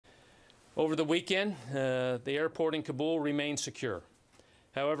Over the weekend, the airport in Kabul remained secure.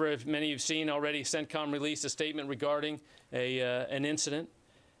 However, as many of you have seen already, CENTCOM released a statement regarding an incident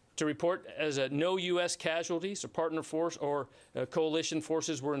to report as no U.S. casualties or partner force or coalition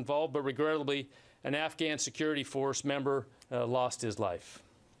forces were involved, but regrettably, an Afghan security force member lost his life.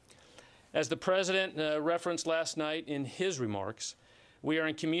 As the President referenced last night in his remarks, we are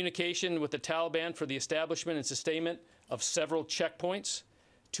in communication with the Taliban for the establishment and sustainment of several checkpoints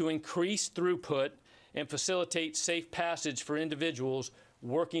to increase throughput and facilitate safe passage for individuals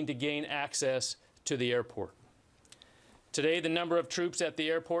working to gain access to the airport. Today, the number of troops at the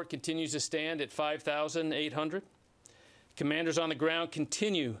airport continues to stand at 5,800. Commanders on the ground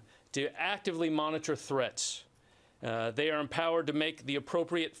continue to actively monitor threats. They are empowered to make the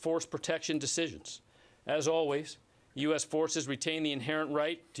appropriate force protection decisions. As always, U.S. forces retain the inherent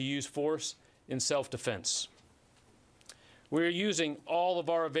right to use force in self-defense. We are using all of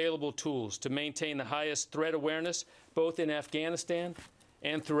our available tools to maintain the highest threat awareness, both in Afghanistan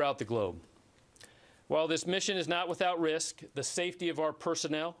and throughout the globe. While this mission is not without risk, the safety of our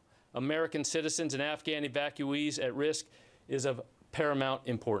personnel, American citizens, and Afghan evacuees at risk is of paramount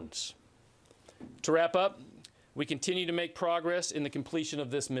importance. To wrap up, we continue to make progress in the completion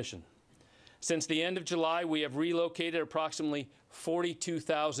of this mission. Since the end of July, we have relocated approximately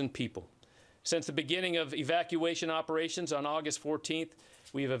 42,000 people. Since the beginning of evacuation operations on August 14th,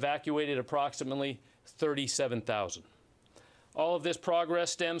 we have evacuated approximately 37,000. All of this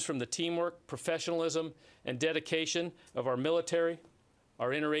progress stems from the teamwork, professionalism, and dedication of our military, our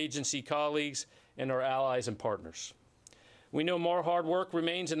interagency colleagues, and our allies and partners. We know more hard work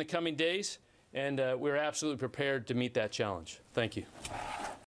remains in the coming days, and we're absolutely prepared to meet that challenge. Thank you.